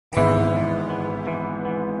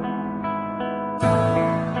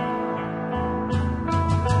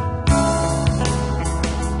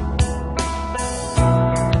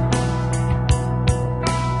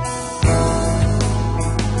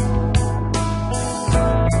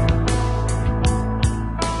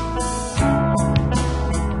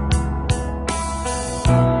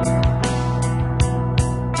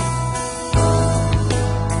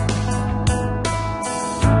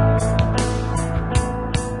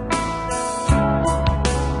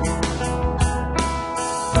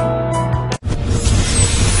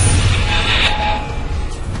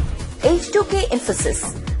Infosys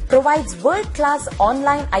provides world-class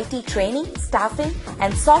online IT training, staffing,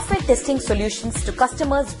 and software testing solutions to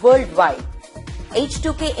customers worldwide.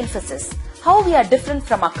 H2K Infosys, how we are different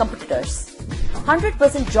from our competitors.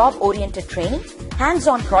 100% job-oriented training,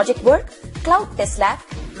 hands-on project work, cloud test lab,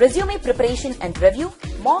 resume preparation and review,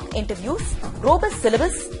 mock interviews, robust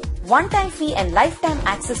syllabus, one-time fee and lifetime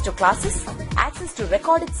access to classes, access to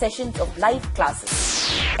recorded sessions of live classes.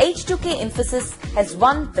 H2K Infosys has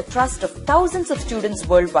won the trust of thousands of students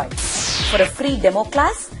worldwide. For a free demo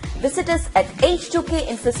class, visit us at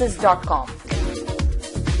h2kinfosys.com.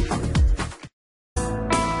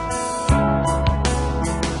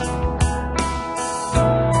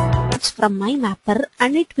 From my mapper,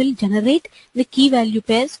 and it will generate the key value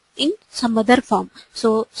pairs in some other form.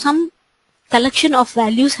 So some collection of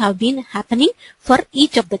values have been happening for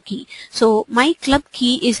each of the key. So my club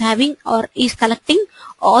key is having or is collecting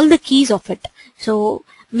all the keys of it. So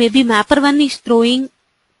maybe mapper 1 is throwing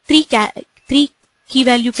three key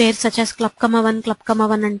value pairs such as club, 1, club,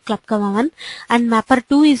 1 and club, 1, and mapper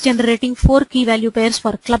 2 is generating 4 key value pairs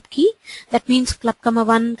for club key. That means club,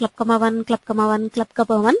 1, club, 1, club, 1, club,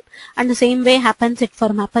 1, and the same way happens it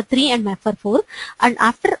for mapper 3 and mapper 4. And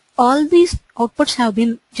after all these outputs have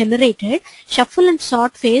been generated, shuffle and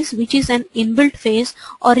sort phase, which is an inbuilt phase,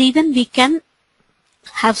 or even we can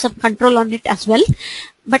have some control on it as well.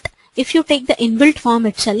 But if you take the inbuilt form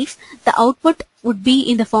itself, the output would be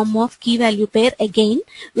in the form of key value pair again,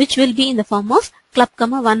 which will be in the form of club,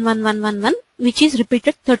 1, 1, 1, 1, 1, which is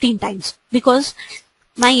repeated 13 times because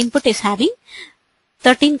my input is having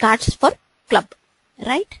 13 cards for club,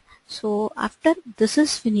 right? So after this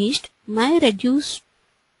is finished, my reducer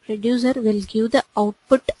will give the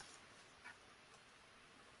output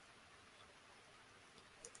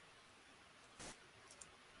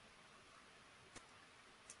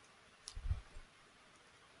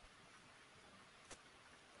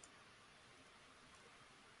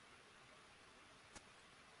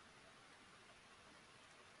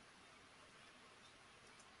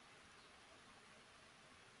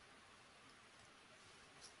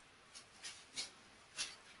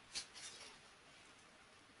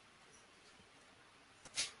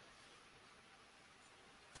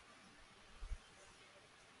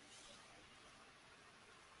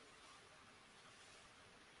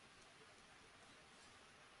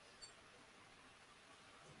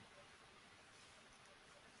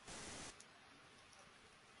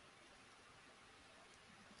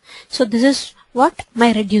So this is what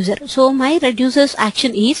my reducer. So my reducer's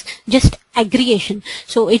action is just aggregation.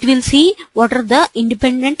 So it will see what are the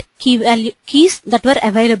independent keys that were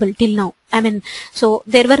available till now. So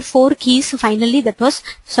there were 4 keys finally that was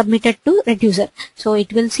submitted to reducer. So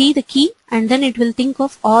it will see the key and then it will think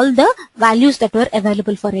of all the values that were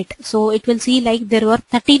available for it. So it will see like there were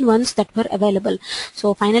 13 ones that were available.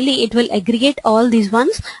 So finally it will aggregate all these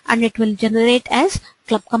ones and it will generate as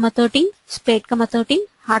club, 13, spade, 13,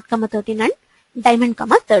 heart, 13 and diamond,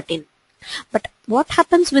 13. But what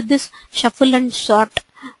happens with this shuffle and sort,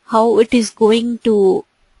 how it is going to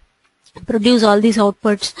produce all these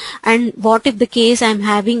outputs, and what if the case I'm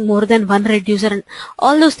having more than one reducer, and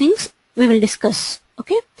all those things we will discuss.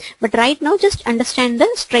 Okay, but right now just understand the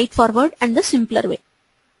straightforward and the simpler way.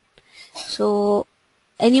 So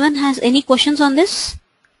anyone has any questions on this,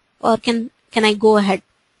 or can I go ahead?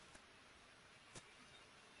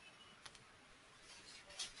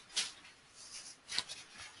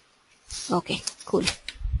 Okay, cool.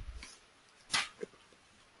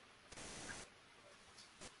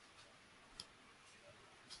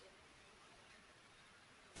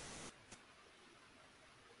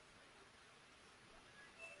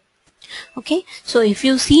 Okay, so if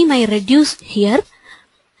you see my reduce here,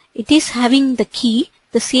 it is having the key,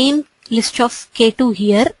 the same list of K2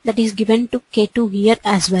 here that is given to K2 here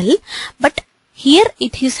as well, but here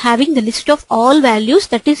it is having the list of all values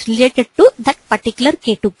that is related to that particular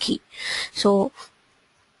K2 key. So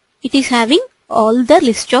it is having all the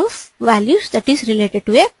list of values that is related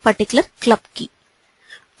to a particular club key.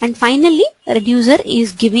 And finally reducer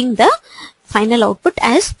is giving the final output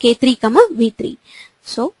as K3, V3.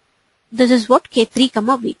 So this is what K3,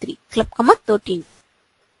 V3, club, 13.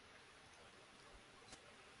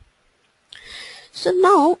 So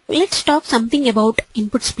now let's talk something about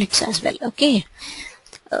input splits as well. Okay,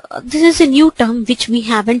 this is a new term which we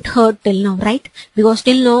haven't heard till now, right? Because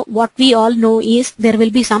till now what we all know is there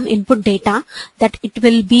will be some input data that it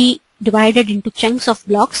will be divided into chunks of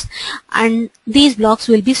blocks, and these blocks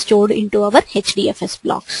will be stored into our HDFS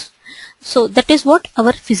blocks. So that is what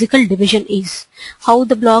our physical division is. How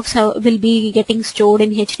the blocks will be getting stored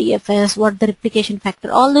in HDFS, what the replication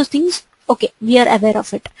factor, all those things Okay, we are aware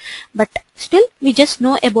of it, but still we just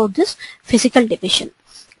know about this physical division.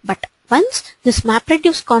 But once this map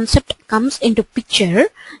reduce concept comes into picture,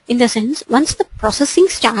 in the sense once the processing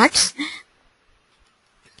starts,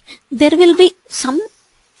 there will be some,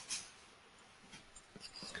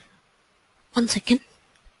 one second.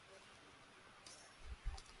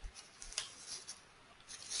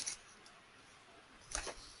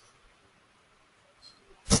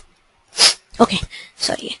 Okay,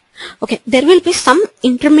 sorry. Okay, there will be some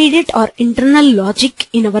intermediate or internal logic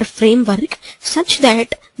in our framework such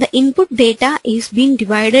that the input data is being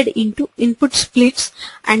divided into input splits,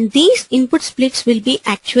 and these input splits will be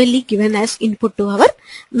actually given as input to our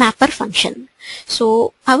mapper function.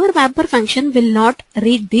 So our mapper function will not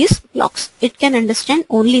read these blocks. It can understand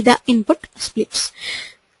only the input splits.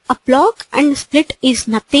 A block and split is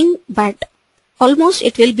nothing but almost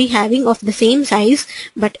it will be having of the same size,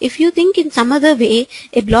 but if you think in some other way,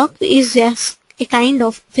 a block is just a kind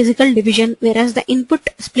of physical division, whereas the input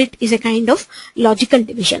split is a kind of logical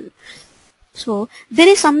division. So there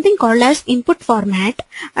is something called as input format,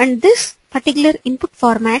 and this particular input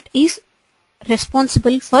format is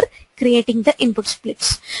responsible for creating the input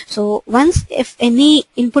splits. So once if any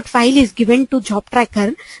input file is given to job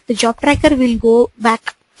tracker, the job tracker will go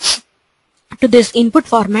back to this input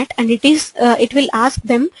format, and it will ask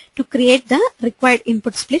them to create the required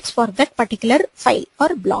input splits for that particular file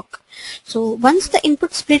or block. So once the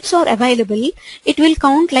input splits are available, it will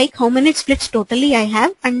count like how many splits totally I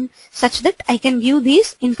have, and such that I can view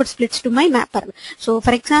these input splits to my mapper. So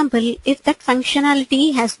for example, if that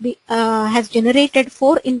functionality has generated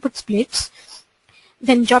 4 input splits,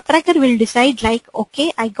 then job tracker will decide like,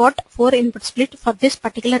 okay, I got 4 input split for this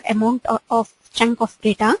particular amount of chunk of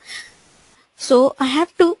data. So I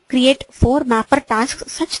have to create 4 mapper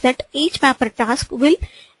tasks such that each mapper task will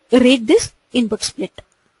read this input split.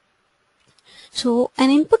 So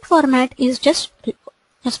an input format is just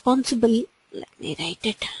responsible. Let me write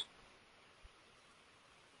it.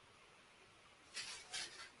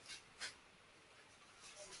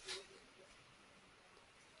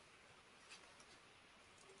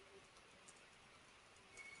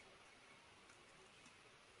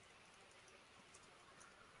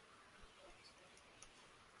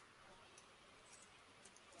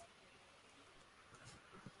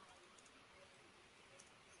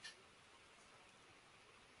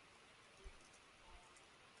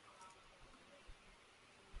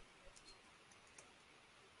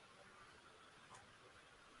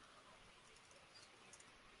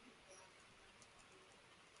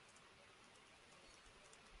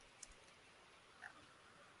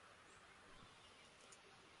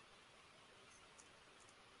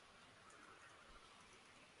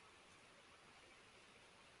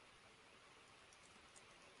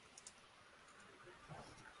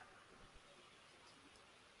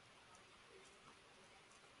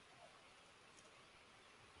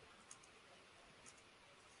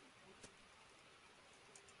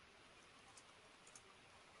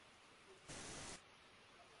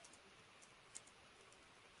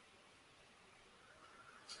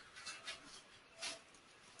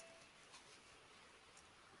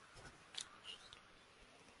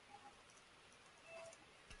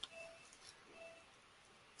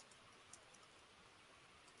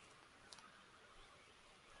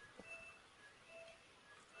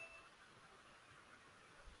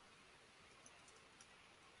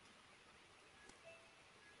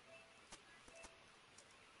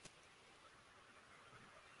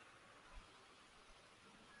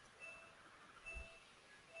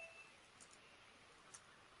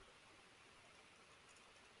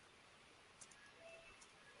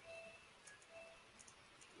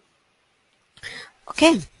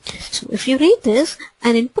 Okay, so if you read this,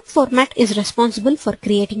 an input format is responsible for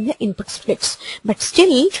creating the input splits, but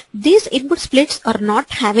still these input splits are not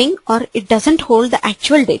having, or it doesn't hold the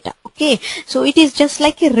actual data. Okay, so it is just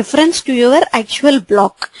like a reference to your actual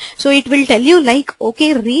block. So it will tell you like,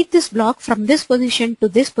 okay, read this block from this position to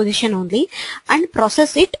this position only and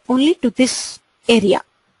process it only to this area.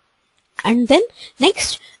 And then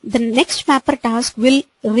the next mapper task will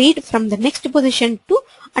read from the next position to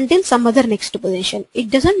until some other next position. It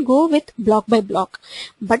doesn't go with block by block,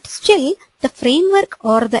 but still the framework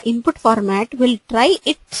or the input format will try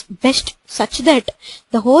its best such that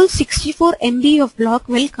the whole 64 MB of block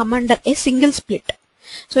will come under a single split.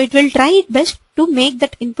 So it will try its best to make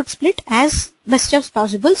that input split as best as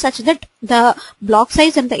possible such that the block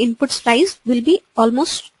size and the input size will be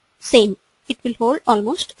almost same. It will hold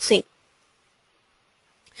almost same.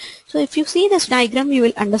 So if you see this diagram, you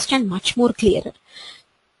will understand much more clearer.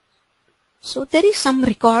 So there is some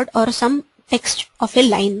record or some text of a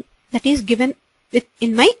line that is given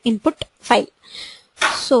in my input file.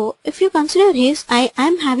 So if you consider this, I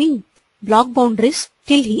am having block boundaries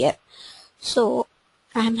till here. So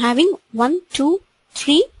I am having 1, 2,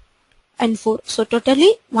 3 and 4. So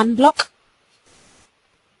totally 1 block,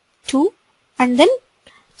 2 and then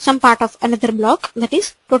some part of another block, that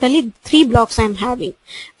is totally 3 blocks I am having.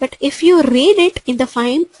 But if you read it in the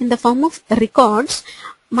form of records,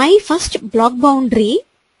 my first block boundary,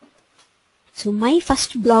 so my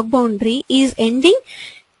first block boundary is ending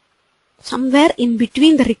somewhere in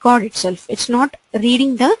between the record itself. It's not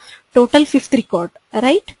reading the total 5th record,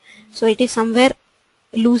 right? So it is somewhere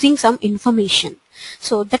losing some information.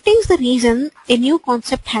 So that is the reason a new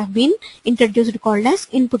concept have been introduced called as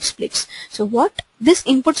input splits. So what this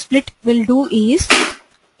input split will do is,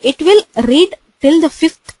 it will read till the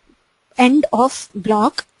 5th end of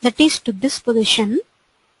block, that is to this position,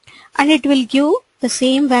 and it will give the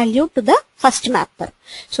same value to the first mapper.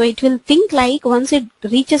 So it will think like once it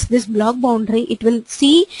reaches this block boundary, it will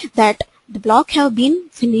see that the block have been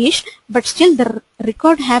finished, but still the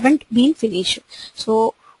record haven't been finished.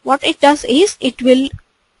 So what it does is, it will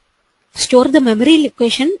store the memory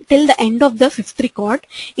location till the end of the 5th record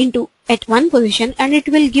at one position, and it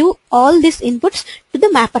will give all these inputs to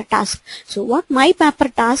the mapper task. So what my mapper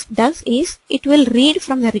task does is, it will read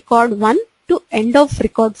from the record 1 to end of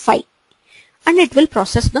record 5, and it will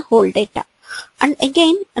process the whole data. And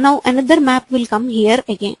again, now another map will come here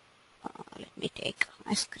again. Let me take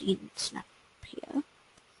my screen snap here.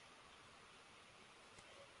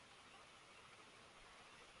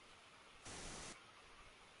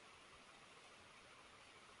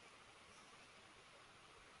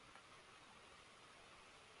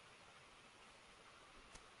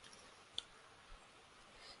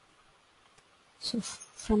 So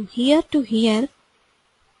from here to here,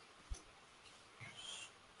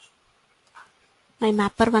 my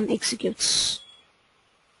mapper 1 executes.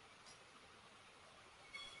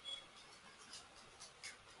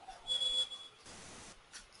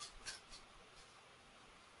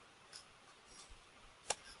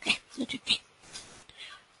 Okay, let it be.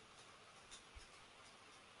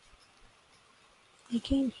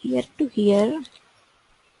 Again, here to here,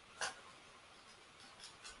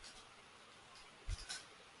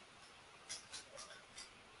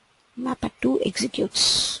 mapper 2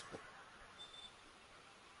 executes.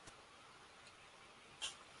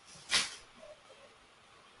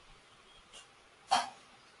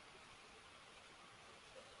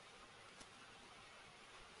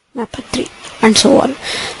 Mapper 3 and so on.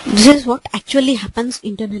 This is what actually happens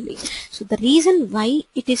internally. So the reason why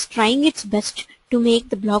it is trying its best to make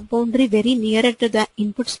the block boundary very nearer to the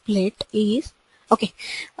input split is, okay,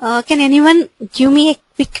 can anyone give me a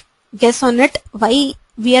quick guess on it, why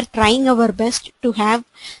we are trying our best to have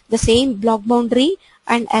the same block boundary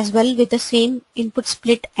and as well with the same input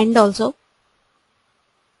split end also?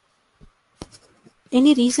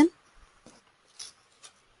 Any reason?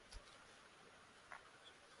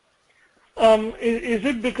 Is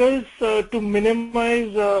it because to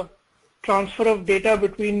minimize transfer of data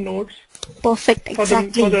between nodes? Perfect,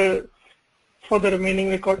 exactly. For the remaining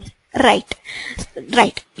records? Right.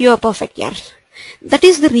 You are perfect, yeah. That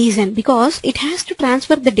is the reason, because it has to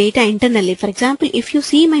transfer the data internally. For example, if you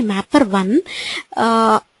see my mapper 1,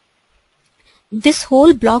 this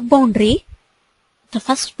whole block boundary, the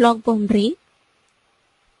first block boundary,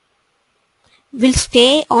 will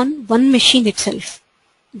stay on one machine itself.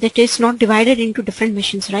 That is not divided into different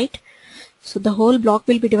machines, right? So the whole block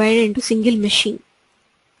will be divided into single machine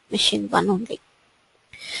 1 only.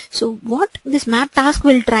 So what this map task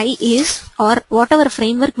will try is, or what our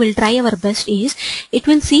framework will try our best is, it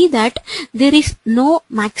will see that there is no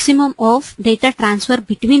maximum of data transfer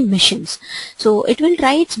between machines. So it will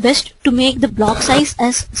try its best to make the block size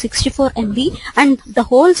as 64 MB, and the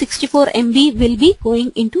whole 64 MB will be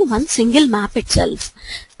going into one single map itself.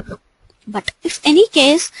 But if any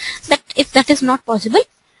case if that is not possible,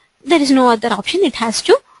 there is no other option. It has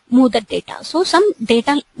to move the data. So some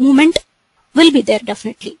data movement will be there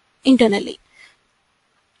definitely internally.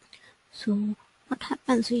 So what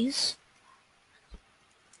happens is,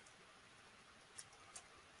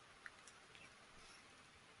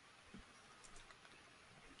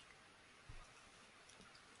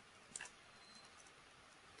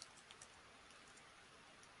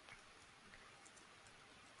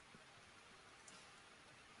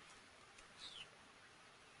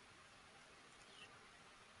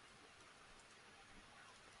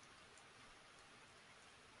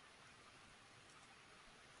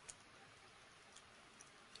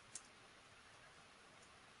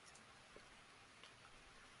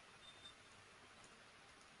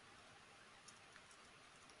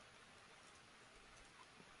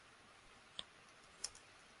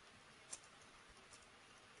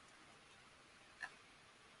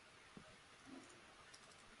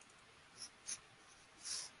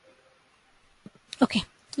 Okay,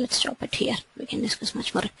 let's stop it here. We can discuss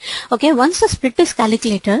much more. Okay, once the split is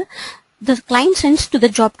calculated, the client sends to the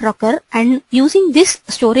job tracker, and using this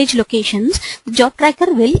storage locations, the job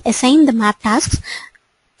tracker will assign the map tasks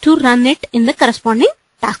to run it in the corresponding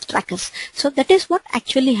task trackers. So that is what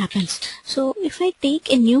actually happens. So if I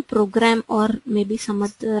take a new program or maybe some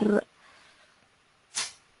other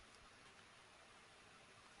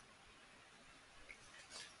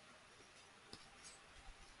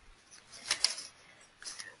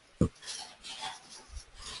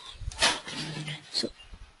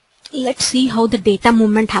let's see how the data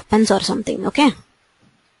movement happens or something. Okay,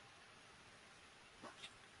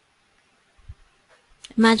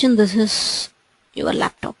 imagine this is your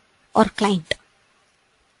laptop or client.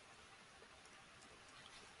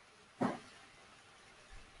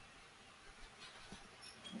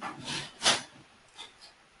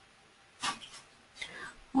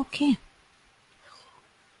 Okay,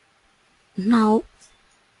 now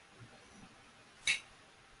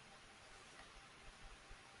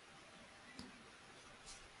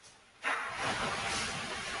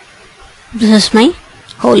this is my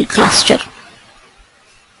whole cluster.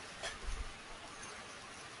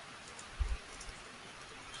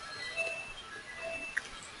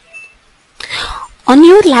 On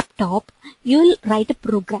your laptop, you will write a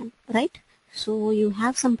program, right? So you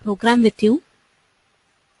have some program with you.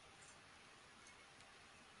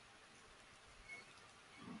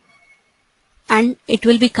 And it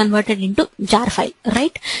will be converted into jar file,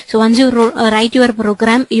 right? So once you write your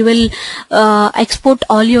program, you will export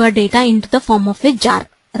all your data into the form of a jar,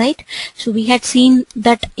 right? So we had seen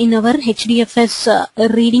that in our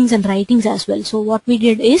HDFS readings and writings as well. So what we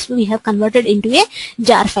did is we have converted into a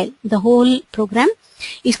jar file. The whole program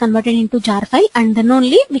is converted into jar file, and then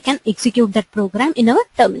only we can execute that program in our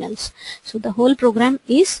terminals. So the whole program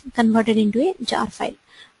is converted into a jar file.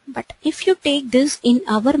 But if you take this in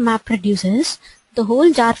our map reduces, the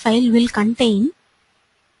whole jar file will contain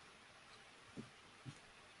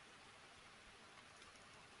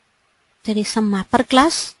there is some mapper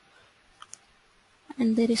class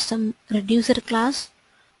and there is some reducer class,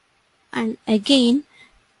 and again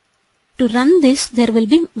to run this there will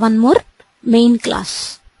be one more main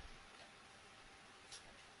class.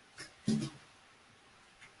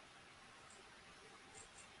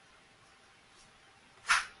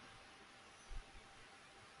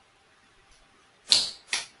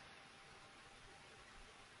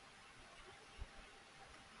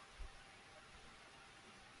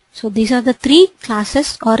 So these are the three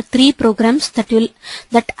classes or three programs that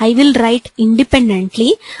I will write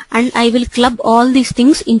independently, and I will club all these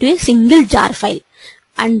things into a single jar file,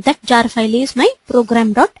 and that jar file is my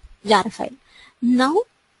program.jar file. Now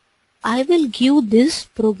I will give this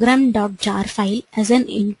program.jar file as an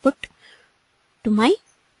input to my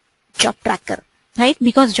job tracker, right?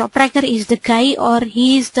 Because job tracker is the guy, or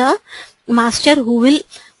he is the master who will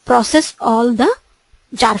process all the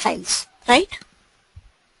jar files, right?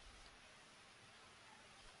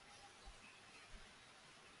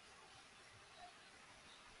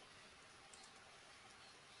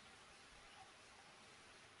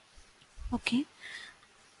 Okay,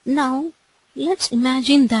 now let's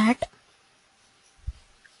imagine that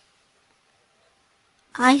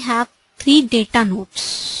I have 3 data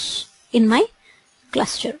nodes in my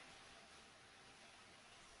cluster.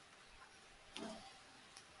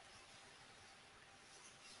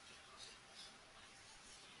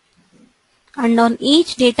 And on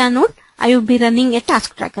each data node, I will be running a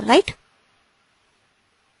task tracker, right?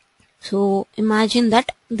 So imagine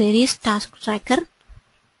that there is task tracker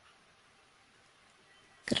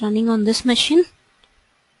running on this machine.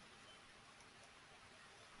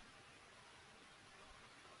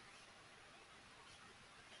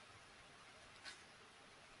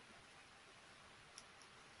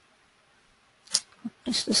 What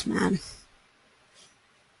is this, man?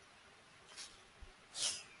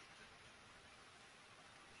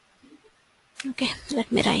 Okay, let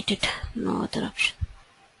me write it. No other option.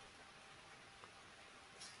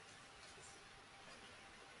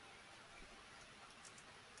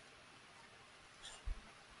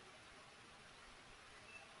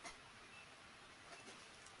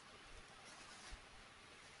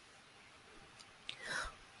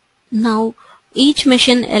 Now each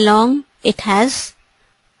machine along it has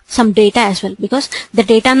some data as well, because the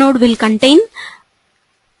data node will contain,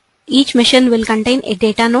 each machine will contain a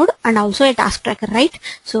data node and also a task tracker, right?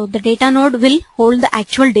 So the data node will hold the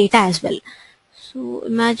actual data as well. So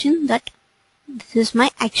imagine that this is my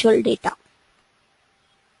actual data.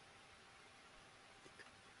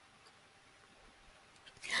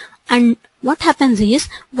 And what happens is,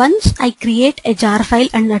 once I create a jar file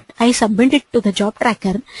and I submit it to the job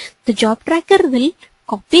tracker will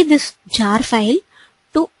copy this jar file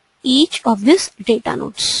to each of these data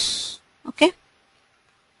nodes. Okay.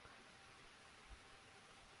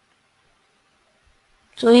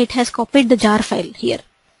 So it has copied the jar file here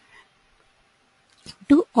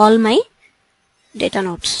to all my data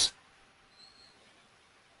nodes.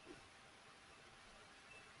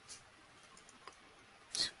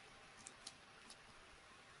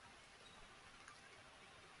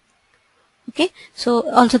 Okay,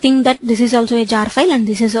 so also think that this is also a jar file and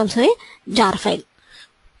this is also a jar file.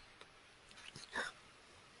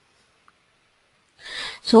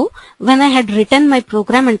 So when I had written my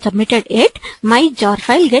program and submitted it, my jar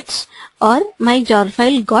file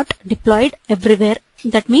got deployed everywhere.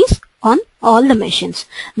 That means on all the machines.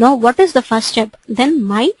 Now what is the first step? Then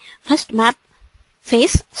my first map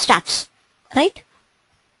phase starts, right?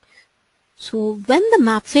 So when the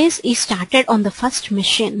map phase is started on the first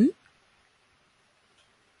machine,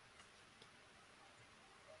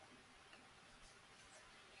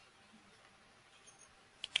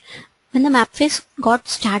 when the map phase got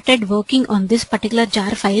started working on this particular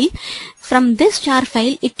jar file, from this jar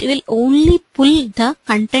file it will only pull the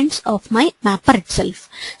contents of my mapper itself.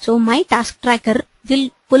 So my task tracker will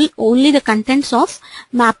pull only the contents of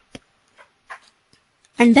map,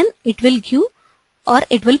 and then it will give or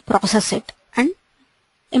it will process it. And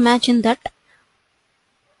imagine that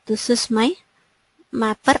this is my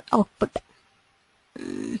mapper output.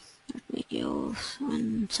 Let me give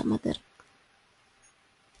some other.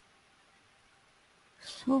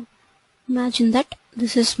 So imagine that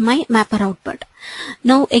this is my mapper output.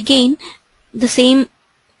 Now again, the same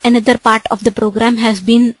another part of the program has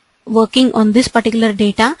been working on this particular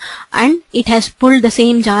data, and it has pulled the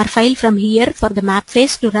same jar file from here for the map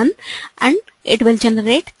phase to run, and it will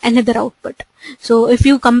generate another output. So if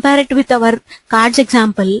you compare it with our cards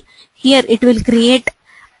example, here it will create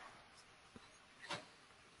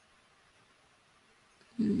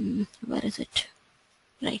where is it?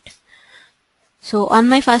 Right. So on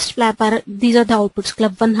my first flapper, these are the outputs: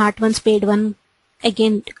 club 1, heart 1, spade 1,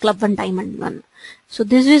 again club 1, diamond 1. So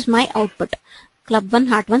this is my output: club 1,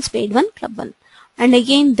 heart 1, spade 1, club 1. And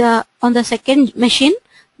again on the second machine,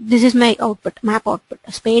 this is my output, map output: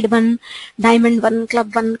 spade 1, diamond 1,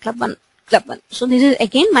 club 1, club 1, club 1. So this is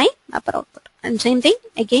again my mapper output. And same thing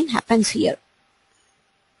again happens here.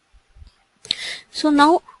 So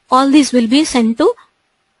now all these will be sent to,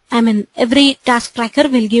 every task tracker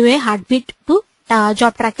will give a heartbeat to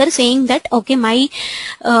job tracker saying that, okay, my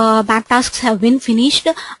map tasks have been finished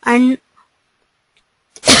and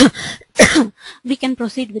we can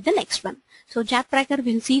proceed with the next one. So job tracker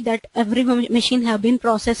will see that every machine have been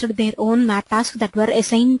processed their own map tasks that were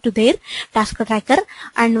assigned to their task tracker,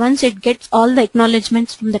 and once it gets all the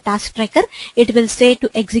acknowledgements from the task tracker, it will say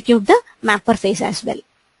to execute the mapper phase as well.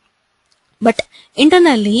 But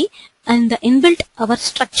internally, and the inbuilt our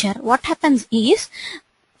structure, what happens is,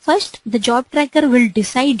 first the job tracker will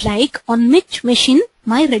decide like on which machine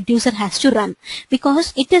my reducer has to run,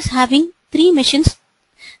 because it is having 3 machines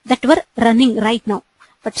that were running right now.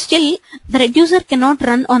 But still the reducer cannot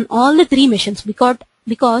run on all the 3 machines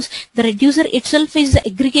because the reducer itself is the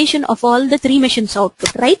aggregation of all the 3 machines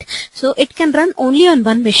output, right? So it can run only on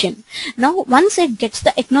 1 machine. Now once it gets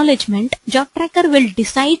the acknowledgement, job tracker will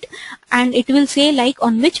decide and it will say like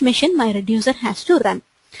on which machine my reducer has to run.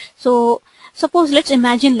 So suppose let's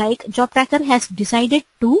imagine like job tracker has decided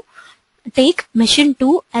to take machine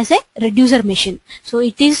 2 as a reducer machine. So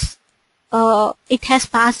it is it has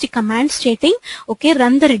passed a command stating, okay,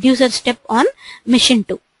 run the reducer step on machine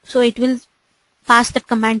 2. So it will pass that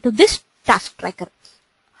command to this task tracker.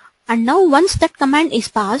 And now once that command is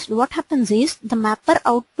passed, what happens is the mapper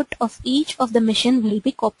output of each of the machine will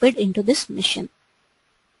be copied into this machine.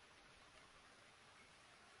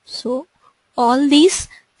 So all these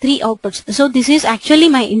 3 outputs. So this is actually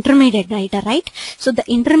my intermediate data, right? So the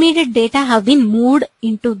intermediate data have been moved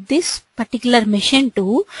into this particular machine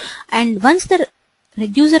 2, and once the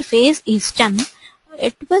reducer phase is done,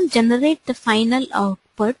 it will generate the final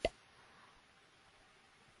output,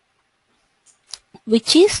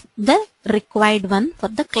 which is the required one for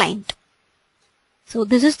the client. So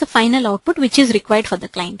this is the final output which is required for the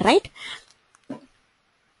client, right?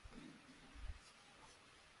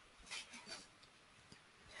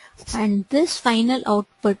 And this final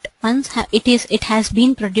output, once it has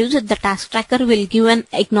been produced, the task tracker will give an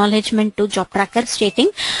acknowledgement to job tracker stating,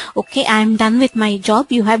 okay, I am done with my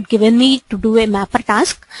job. You have given me to do a mapper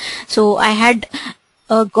task. So I had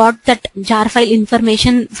got that jar file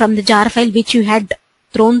information from the jar file which you had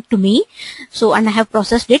thrown to me. So, and I have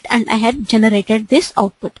processed it and I had generated this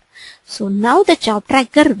output. So now the job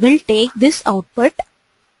tracker will take this output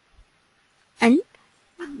and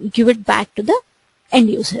give it back to the end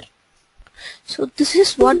user. So this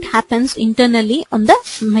is what happens internally on the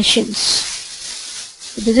machines.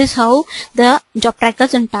 This is how the job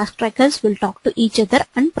trackers and task trackers will talk to each other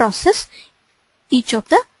and process each of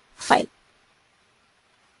the file.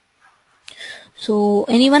 So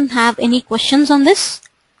anyone have any questions on this?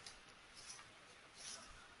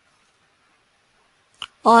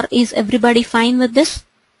 Or is everybody fine with this?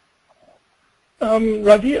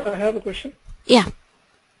 Ravi, I have a question. Yeah.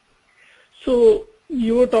 So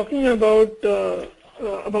you were talking about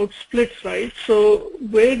splits, right? So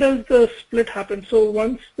where does the split happen? So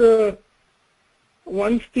once the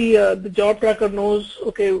job tracker knows,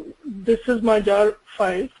 okay, this is my jar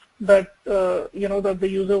file that that the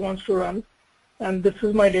user wants to run, and this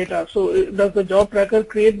is my data. So does the job tracker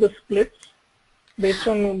create the splits based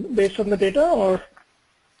on the data, or?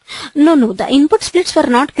 No, the input splits were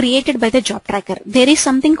not created by the job tracker. There is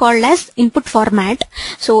something called as input format.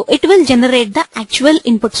 So it will generate the actual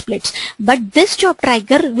input splits. But this job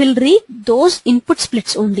tracker will read those input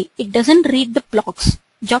splits only. It doesn't read the blocks.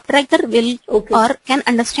 Job tracker will or can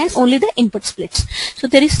understand only the input splits. So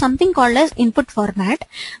there is something called as input format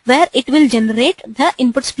where it will generate the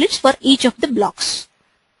input splits for each of the blocks.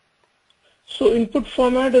 So input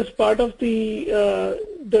format is part of the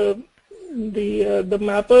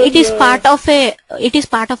mapper. It is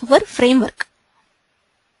part of our framework.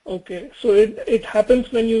 Okay, so it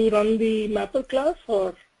happens when you run the mapper class,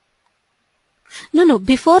 or? No,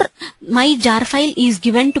 before my jar file is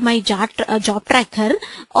given to my job tracker,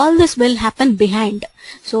 all this will happen behind.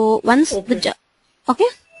 So once the job, okay,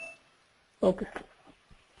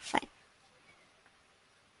 fine.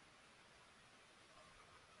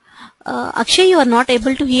 Akshay, you are not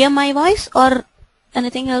able to hear my voice or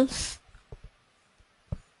anything else?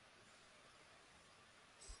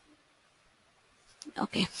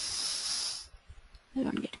 Okay, I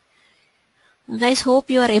don't get it. Guys, hope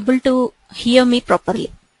you are able to hear me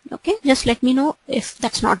properly. Okay, just let me know if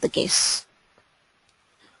that's not the case.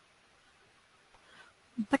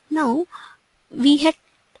 But now we had,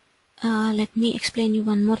 let me explain you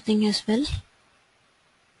one more thing as well.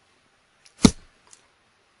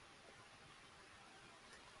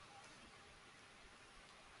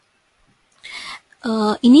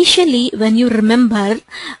 Initially, when you remember,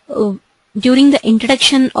 during the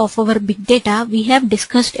introduction of our big data, we have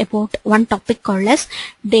discussed about one topic called as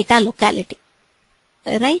data locality,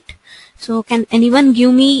 right? So can anyone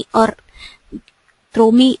give me or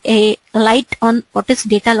throw me a light on what is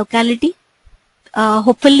data locality?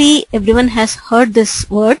 Hopefully everyone has heard this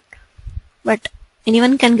word, but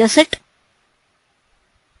anyone can guess it?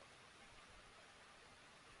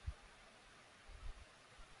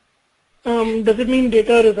 Does it mean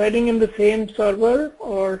data residing in the same server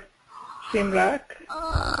or same rack?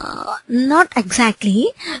 Not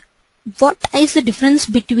exactly. What is the difference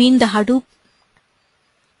between the Hadoop?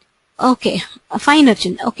 Okay, fine,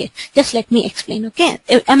 Arjun. Okay, just let me explain. Okay,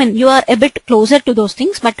 I mean you are a bit closer to those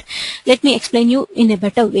things, but let me explain you in a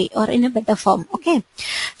better way or in a better form. Okay,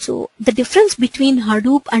 so the difference between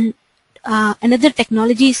Hadoop and another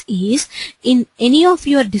technologies is, in any of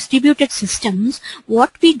your distributed systems,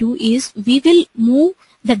 what we do is we will move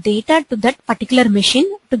the data to that particular machine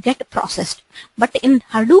to get processed. But in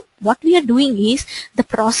Hadoop, what we are doing is the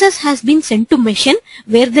process has been sent to machine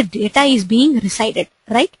where the data is being resided,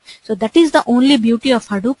 right? So that is the only beauty of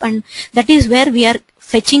Hadoop, and that is where we are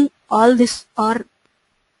fetching all this or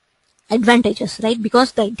advantages, right?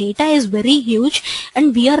 Because the data is very huge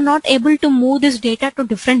and we are not able to move this data to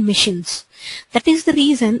different machines. That is the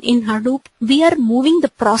reason in Hadoop we are moving the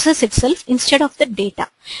process itself instead of the data.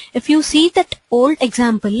 If you see that old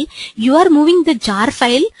example, you are moving the jar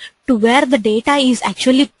file to where the data is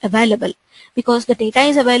actually available, because the data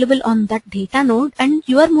is available on that data node and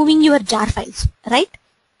you are moving your jar files, right?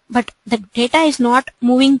 But the data is not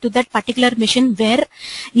moving to that particular machine where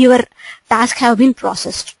your tasks have been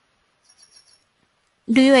processed.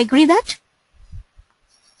 Do you agree that?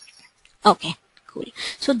 Okay, cool.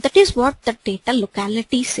 So that is what the data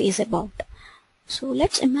locality says about. So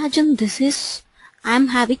let's imagine this is, I'm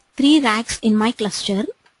having 3 racks in my cluster.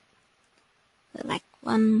 Rack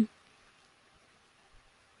 1,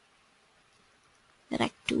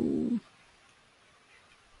 rack 2,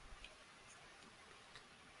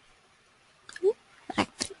 rack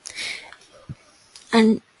 3.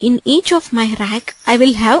 And in each of my rack, I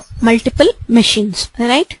will have multiple machines,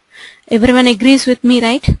 right? Everyone agrees with me,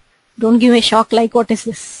 right? Don't give a shock like, what is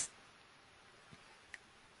this?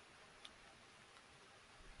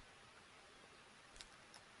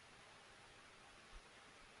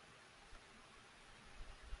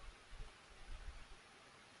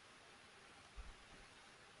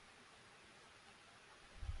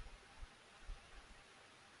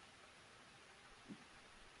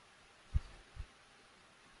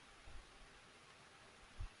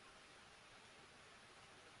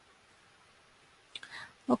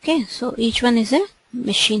 Okay, so each one is a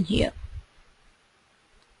machine here.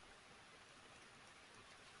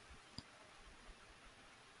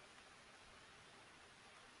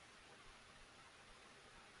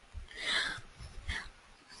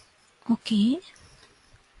 Okay.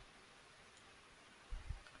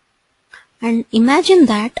 And imagine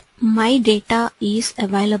that my data is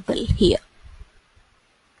available here.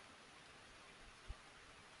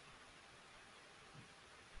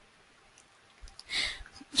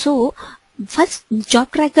 So first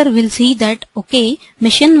job tracker will see that, okay,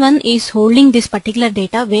 machine 1 is holding this particular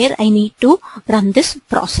data where I need to run this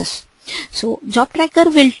process. So job tracker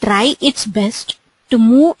will try its best to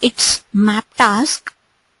move its map task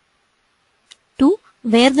to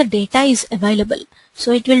where the data is available.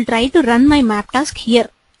 So it will try to run my map task here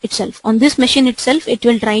itself. On this machine itself, it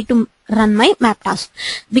will try to run my map task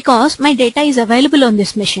because my data is available on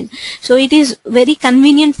this machine. So it is very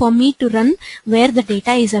convenient for me to run where the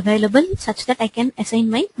data is available such that I can assign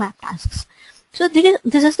my map tasks. So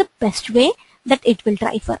this is the best way that it will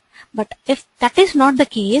try for. But if that is not the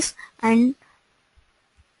case, and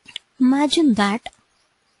imagine that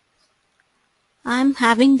I'm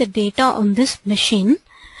having the data on this machine,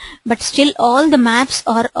 but still all the maps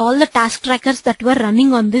or all the task trackers that were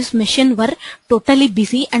running on this machine were totally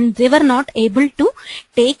busy and they were not able to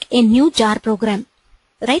take a new jar program,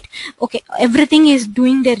 right? Okay, everything is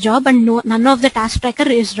doing their job and none of the task tracker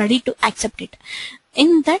is ready to accept it.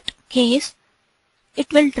 In that case,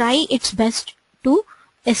 it will try its best to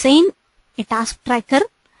assign a task tracker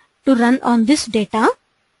to run on this data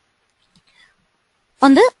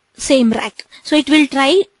on the same rack. So it will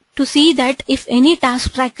try to see that if any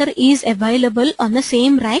task tracker is available on the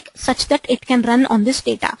same rack such that it can run on this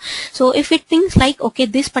data. So if it thinks like, okay,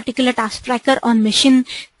 this particular task tracker on machine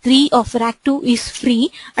 3 of rack 2 is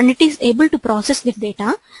free and it is able to process this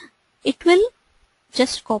data, it will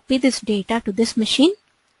just copy this data to this machine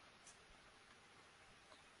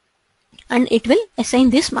and it will assign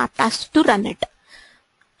this map task to run it.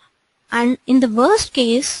 And in the worst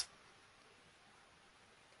case,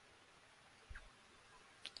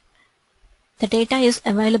 the data is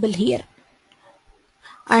available here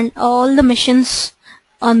and all the machines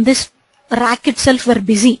on this rack itself were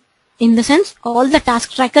busy. In the sense, all the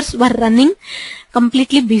task trackers were running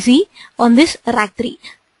completely busy on this rack 3.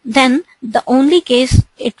 Then the only case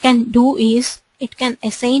it can do is it can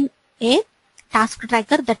assign a task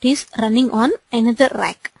tracker that is running on another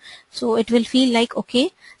rack. So it will feel like,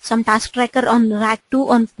 okay, some task tracker on rack 2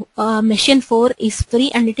 on machine 4 is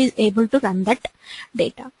free and it is able to run that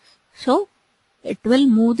data. So it will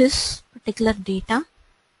move this particular data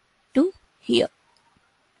to here.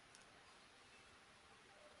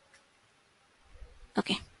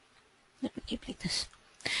 Okay, let me keep like this.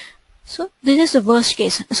 So this is the worst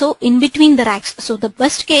case. So in between the racks. So the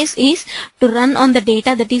best case is to run on the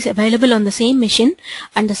data that is available on the same machine,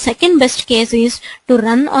 and the second best case is to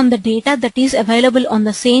run on the data that is available on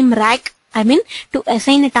the same rack. I mean, to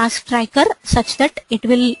assign a task tracker such that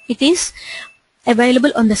it is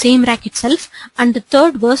available on the same rack itself. And the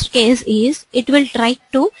third worst case is it will try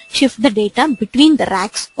to shift the data between the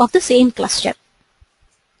racks of the same cluster.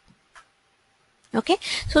 Okay,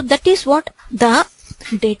 so that is what the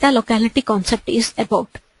data locality concept is about.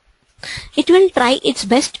 It will try its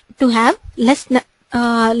best to have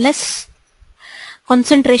less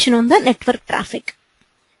concentration on the network traffic.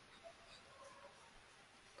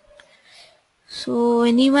 So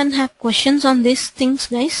anyone have questions on these things,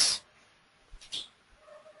 guys?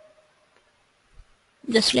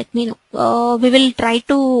 Just let me know. We will try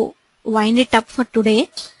to wind it up for today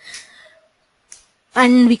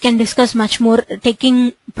and we can discuss much more.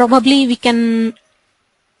 Probably we can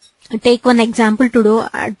take one example to do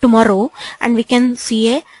tomorrow and we can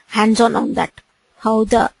see a hands-on on that. How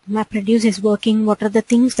the map reduce is working, what are the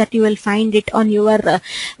things that you will find it on your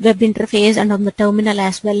web interface and on the terminal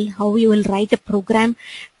as well, how you will write a program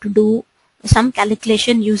to do some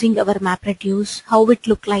calculation using our map reduce, how it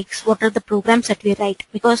look like, what are the programs that we write.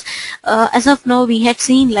 Because as of now we had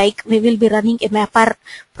seen like we will be running a mapper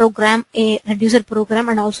program, a reducer program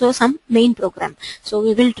and also some main program. So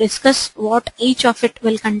we will discuss what each of it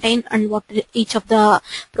will contain and what each of the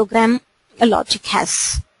program logic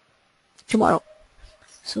has tomorrow.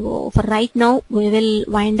 So for right now we will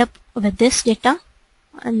wind up with this data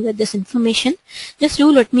and with this information. Just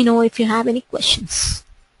do let me know if you have any questions.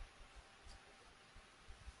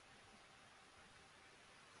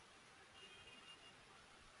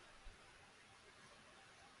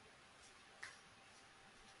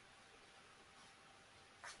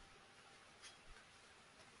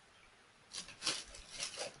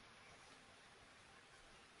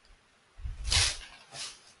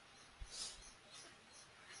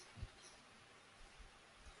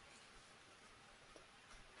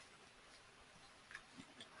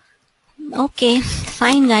 Okay,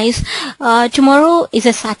 fine guys. Tomorrow is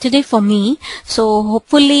a Saturday for me, so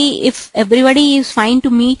hopefully if everybody is fine to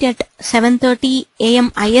meet at 7:30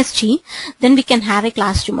 a.m. IST, then we can have a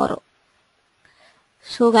class tomorrow.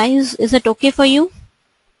 So guys, is it okay for you?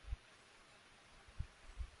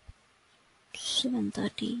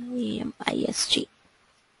 7:30 a.m. IST.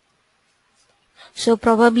 So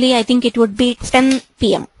probably I think it would be 10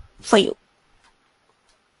 p.m. for you.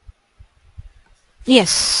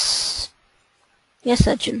 Yes. Yes,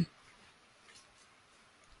 Arjun.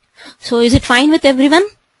 So is it fine with everyone?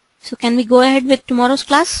 So can we go ahead with tomorrow's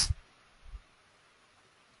class?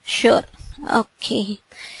 Sure. Okay.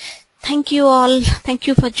 Thank you all. Thank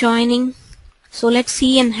you for joining. So let's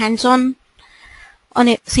see and hands-on on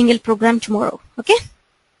a single program tomorrow. Okay?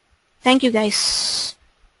 Thank you guys.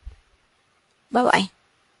 Bye-bye.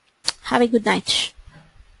 Have a good night.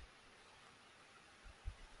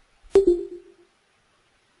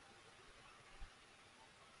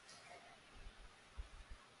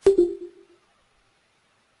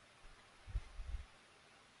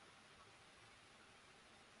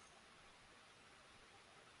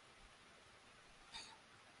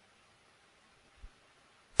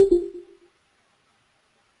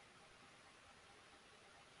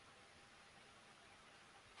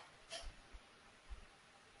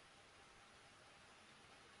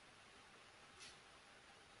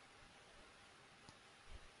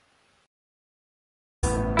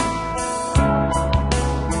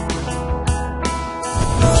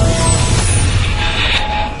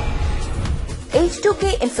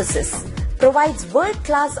 H2K Infosys provides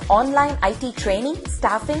world-class online IT training,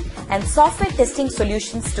 staffing, and software testing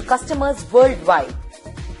solutions to customers worldwide.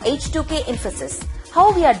 H2K Infosys,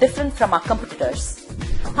 how we are different from our competitors.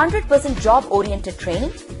 100% job-oriented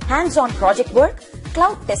training, hands-on project work,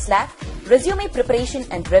 cloud test lab, resume preparation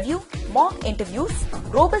and review, mock interviews,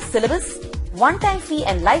 robust syllabus, one-time fee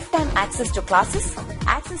and lifetime access to classes,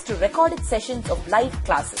 access to recorded sessions of live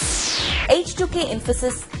classes. H2K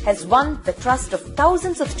Infosys has won the trust of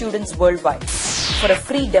thousands of students worldwide. For a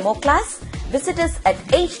free demo class, visit us at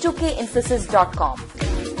h2kinfosys.com.